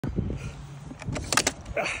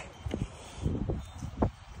I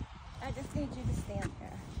just need you to stand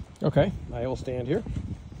here. Okay, I will stand here.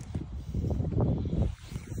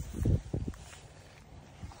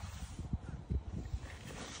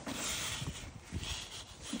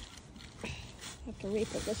 I have to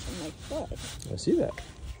reposition my foot. I see that.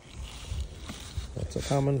 That's a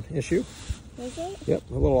common issue. Is it? Yep,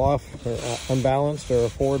 a little off or unbalanced or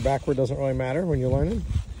forward, backward doesn't really matter when you're learning.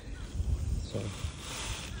 So.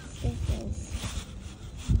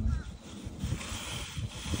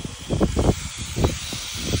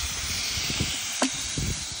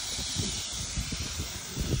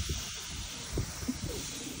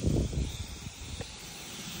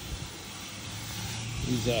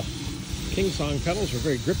 These King Song pedals are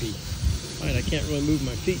very grippy. I can't really move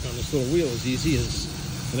my feet on this little wheel as easy as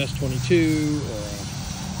an S22 or a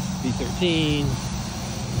B13.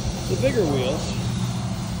 The bigger wheels, a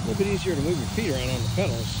little bit easier to move your feet around on the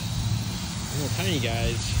pedals. The little tiny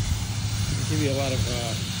guys give you a lot of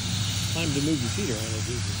time to move your feet around as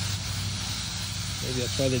easy. Maybe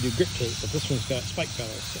that's why they do grip tape, but this one's got spike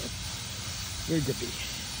pedals, so very grippy.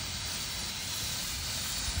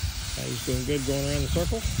 He's doing good going around the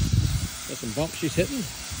circle. Got some bumps she's hitting.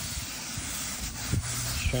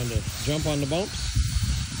 She's trying to jump on the bumps.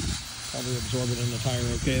 Probably absorb it in the tire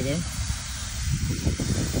okay though.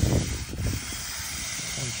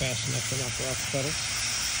 I'm fast enough to knock her off the pedal.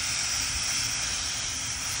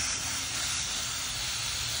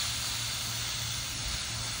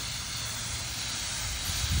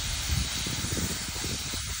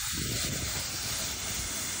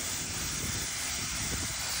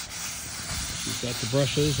 Got the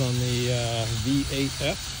brushes on the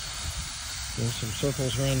V8F. Doing some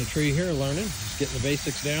circles around the tree here, learning. Just getting the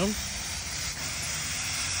basics down.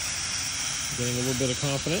 Getting a little bit of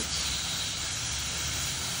confidence.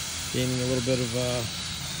 Gaining a little bit of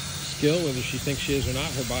skill, whether she thinks she is or not.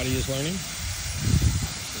 Her body is learning.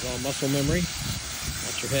 It's all muscle memory.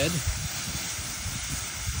 Watch your head.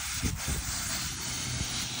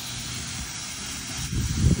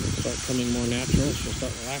 Start coming more natural. She'll start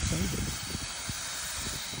relaxing.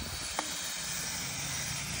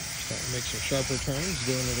 Make some sharper turns,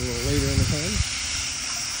 doing it a little later in the turn.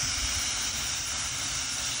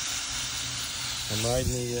 I'm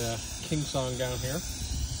riding the King Song down here,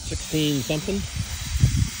 16 something.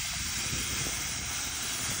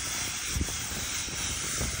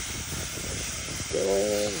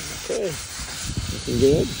 Okay, looking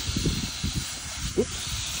good.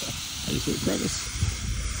 Whoops, I just hit a crevice.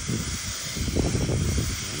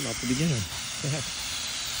 I'm not the beginner. What the heck?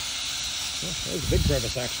 Well, that was a big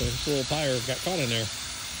crevice, actually. This little tire got caught in there.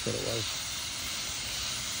 That's what it was.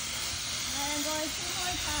 And going 2 2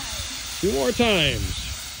 more times. 2 more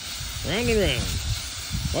times. Round and round.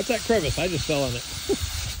 What's that crevice? I just fell in it.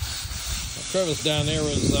 That crevice down there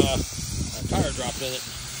was a tire dropped in it.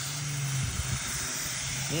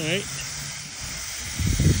 All right.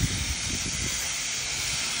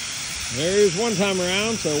 There's one time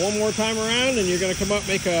around. So one more time around, and you're going to come up,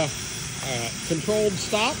 make a controlled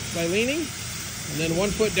stop by leaning, and then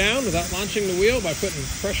 1 foot down without launching the wheel by putting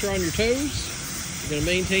pressure on your toes. You're going to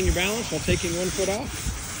maintain your balance while taking 1 foot off.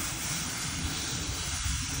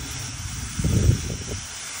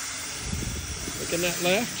 Looking that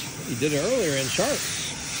left. You did it earlier in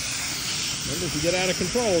sharps. Remember, if you get out of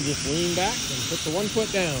control, just lean back and put the 1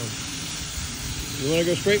 foot down. You want to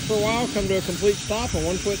go straight for a while, come to a complete stop and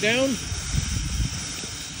 1 foot down.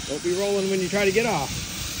 Don't be rolling when you try to get off.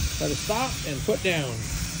 Try to stop and foot down.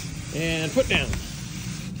 And foot down.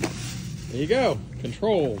 There you go.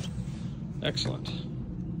 Controlled. Excellent.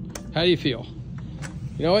 How do you feel?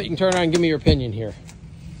 You know what? You can turn around and give me your opinion here.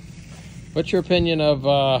 What's your opinion of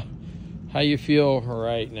how you feel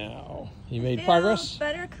right now? You made progress?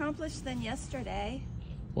 Better accomplished than yesterday.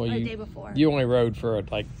 Well, or the day before. You only rode for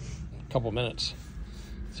like a couple minutes.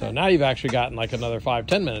 So now you've actually gotten like another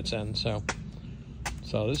 5-10 minutes in. So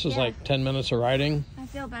this is like 10 minutes of riding. I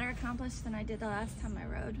feel better accomplished than I did the last time I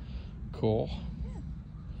rode. Cool. Yeah.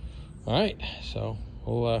 All right. So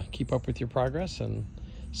we'll keep up with your progress and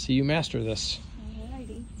see you master this.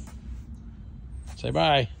 Alrighty. Say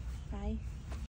bye. Bye.